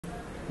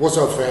What's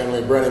up,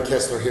 family? Brennan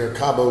Kessler here,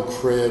 Cabo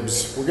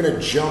Cribs. We're gonna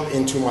jump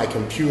into my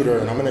computer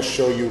and I'm gonna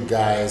show you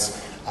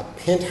guys a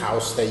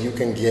penthouse that you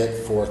can get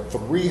for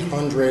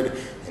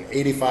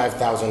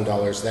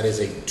 $385,000. That is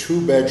a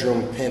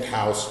 2-bedroom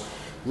penthouse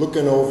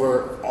looking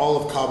over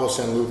all of Cabo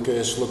San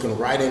Lucas, looking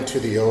right into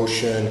the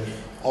ocean.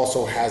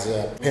 Also has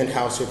a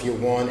penthouse if you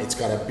want. It's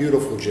got a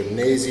beautiful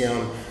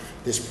gymnasium.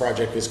 This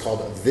project is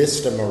called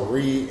Vista Mare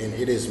and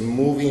it is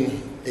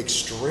moving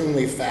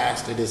extremely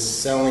fast. It is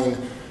selling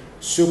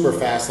super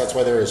fast. That's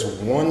why there is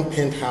one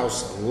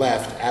penthouse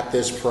left at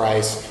this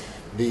price.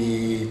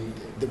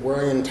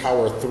 We're in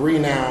Tower 3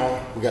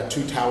 now. We got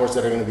 2 towers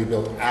that are going to be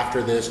built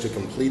after this to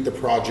complete the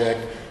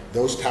project.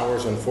 Those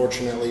towers,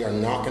 unfortunately, are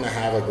not going to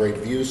have a great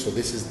view, so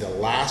this is the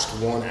last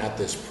one at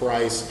this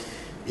price.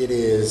 It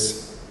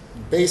is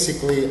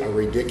basically a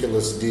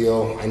ridiculous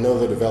deal. I know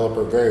the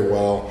developer very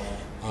well.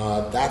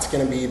 That's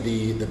going to be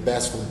the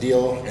best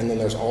deal. And then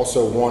there's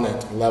also one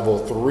at level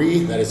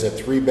 3 that is a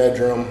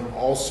 3-bedroom,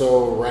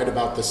 also right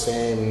about the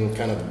same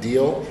kind of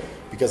deal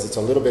because it's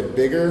a little bit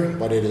bigger,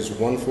 but it is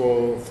one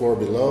floor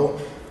below,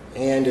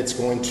 and it's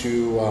going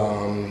to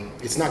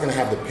it's not going to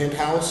have the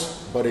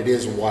penthouse, but it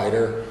is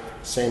wider,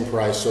 same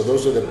price. So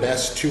those are the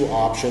best 2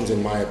 options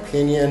in my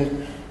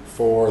opinion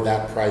for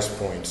that price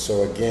point.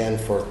 So again,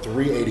 for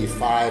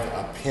 $385,000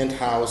 a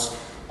penthouse.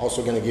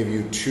 Also going to give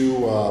you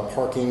 2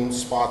 parking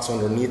spots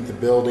underneath the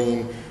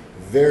building.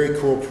 Very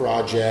cool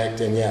project.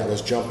 And yeah,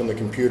 let's jump in the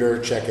computer,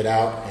 check it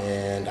out,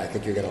 and I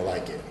think you're going to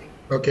like it.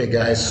 Okay,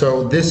 guys,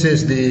 so this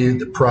is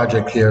the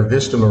project here,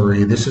 Vista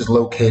Mare. This is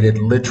located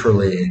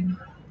literally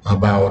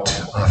about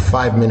a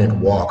 5-minute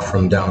walk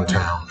from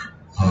downtown.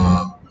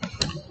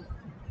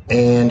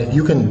 And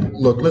you can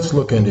look, let's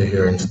look into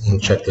here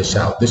and check this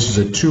out. This is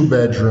a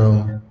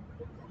 2-bedroom,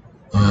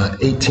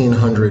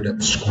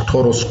 1,800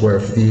 total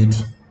square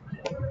feet.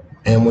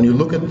 And when you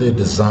look at the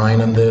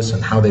design on this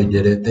and how they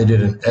did it, they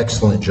did an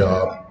excellent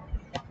job.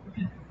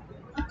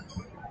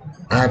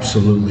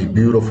 Absolutely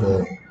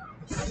beautiful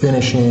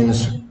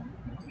finishings.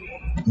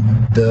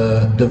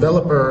 The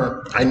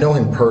developer, I know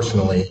him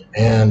personally,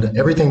 and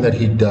everything that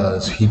he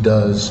does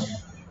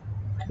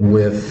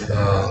with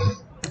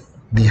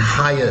the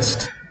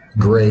highest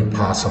grade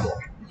possible.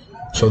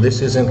 So this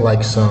isn't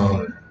like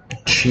some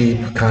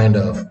cheap kind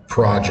of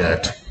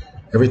project.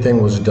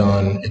 Everything was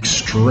done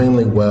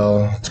extremely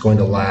well. It's going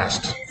to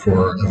last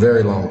for a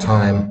very long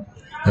time.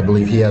 I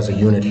believe he has a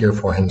unit here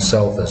for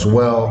himself as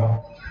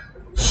well.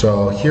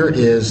 So here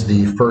is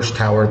the first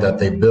tower that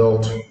they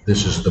built.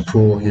 This is the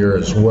pool here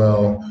as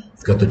well.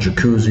 It's got the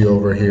jacuzzi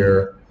over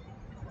here,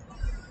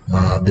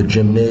 the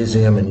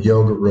gymnasium and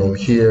yoga room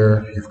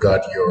here. You've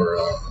got your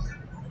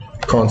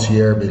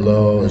concierge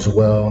below as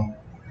well.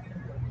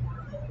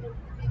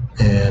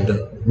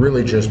 And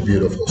really just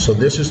beautiful. So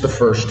this is the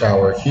first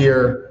tower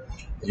here.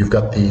 You've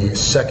got the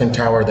second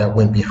tower that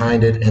went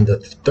behind it, and the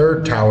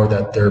third tower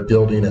that they're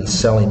building and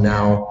selling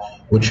now,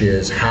 which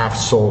is half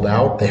sold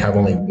out. They have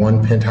only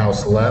 1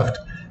 penthouse left.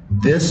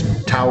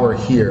 This tower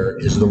here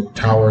is the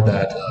tower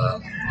that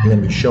I'm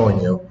going to be showing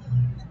you,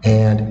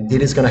 and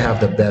it is going to have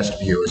the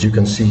best view. As you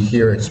can see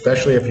here,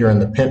 especially if you're in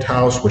the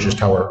penthouse, which is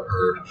tower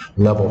or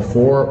level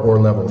 4 or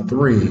level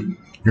 3,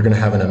 you're going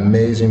to have an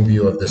amazing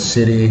view of the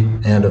city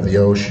and of the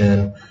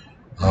ocean.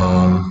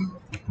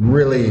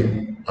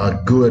 Really a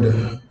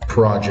good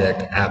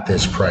project at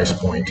this price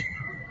point.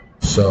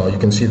 So you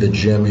can see the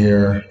gym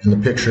here, and the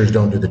pictures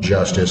don't do the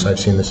justice. I've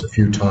seen this a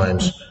few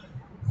times.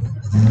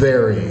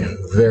 Very,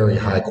 very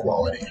high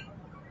quality.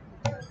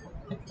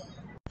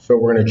 So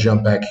we're going to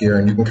jump back here,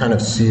 and you can kind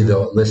of see the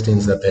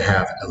listings that they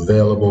have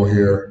available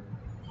here.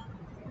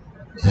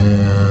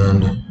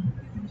 And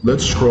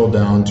let's scroll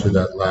down to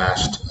that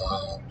last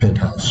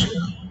penthouse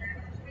here.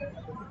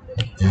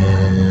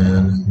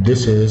 And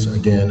this is,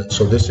 again,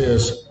 so this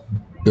is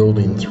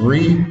building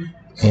 3.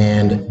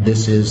 And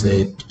this is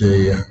the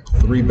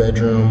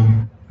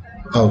 3-bedroom.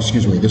 Oh,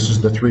 excuse me. This is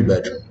the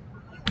 3-bedroom.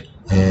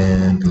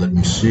 And let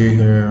me see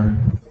here.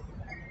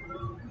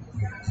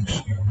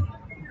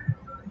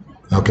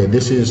 Okay,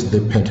 this is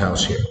the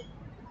penthouse here.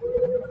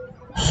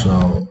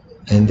 So,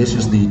 and this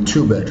is the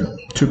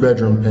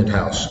 2-bedroom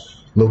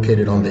penthouse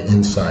located on the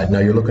inside. Now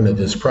you're looking at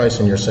this price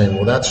and you're saying,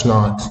 well, that's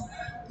not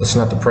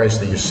the price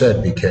that you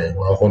said, BK.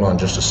 Well, hold on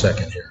just a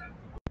second here.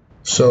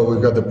 So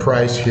we've got the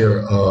price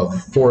here of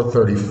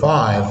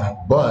 $435,000,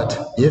 but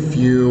if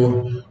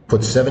you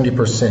put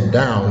 70%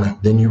 down,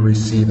 then you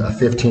receive a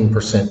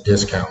 15%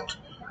 discount.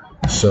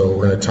 So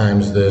we're going to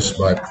times this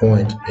by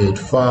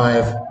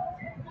 0.85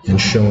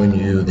 and showing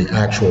you the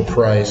actual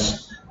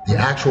price. The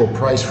actual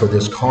price for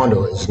this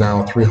condo is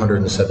now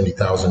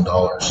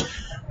 $370,000,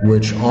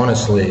 which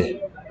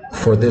honestly,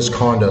 for this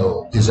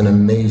condo is an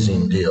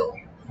amazing deal,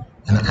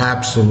 an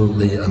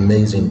absolutely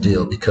amazing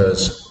deal,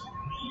 because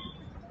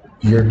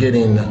you're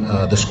getting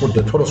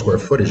the total square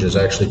footage is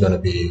actually going to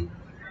be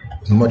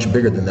much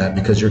bigger than that,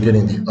 because you're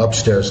getting the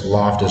upstairs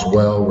loft as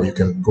well, where you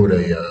can put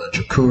a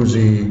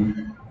jacuzzi,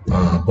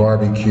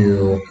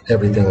 barbecue,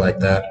 everything like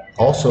that.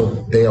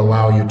 Also, they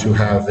allow you to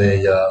have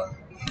a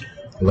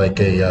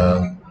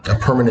a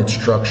permanent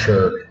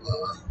structure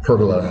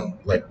pergola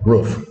like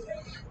roof,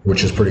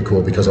 which is pretty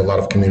cool because a lot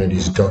of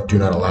communities do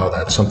not allow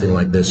that, something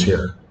like this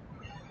here.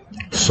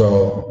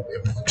 So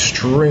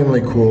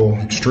extremely cool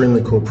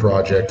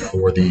project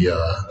for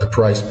the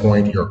price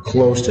point. You're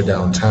close to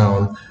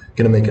downtown,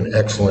 gonna make an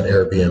excellent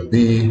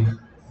Airbnb.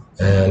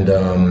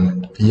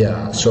 And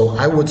yeah, so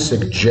I would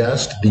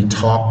suggest the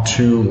top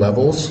 2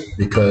 levels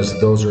because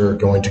those are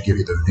going to give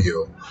you the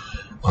view.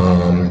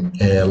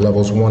 And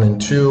levels 1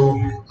 and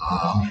 2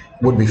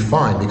 would be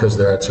fine because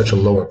they're at such a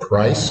lower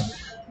price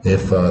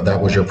if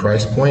that was your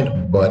price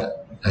point.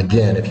 But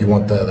again, if you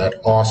want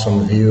that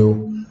awesome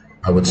view,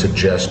 I would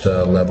suggest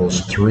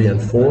levels 3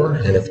 and 4.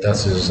 And if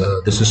this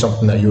is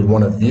something that you would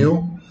want to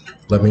view,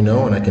 let me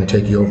know and I can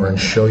take you over and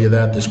show you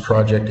that. This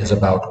project is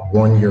about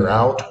 1 year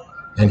out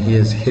and he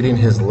is hitting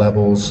his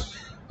levels,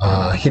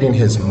 hitting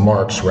his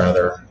marks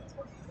rather,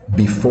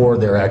 before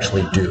they're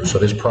actually due. So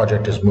this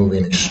project is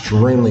moving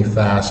extremely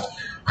fast.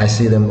 I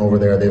see them over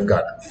there. They've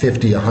got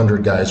 50,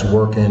 100 guys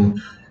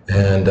working.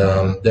 And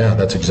yeah,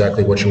 that's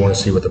exactly what you want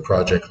to see with a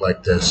project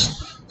like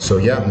this. So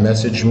yeah,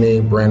 message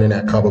me,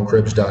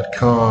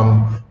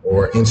 brandon@cabocribs.com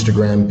or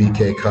Instagram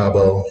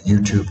BKCabo,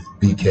 YouTube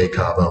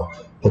BKCabo.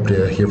 Hope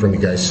to hear from you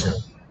guys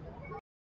soon.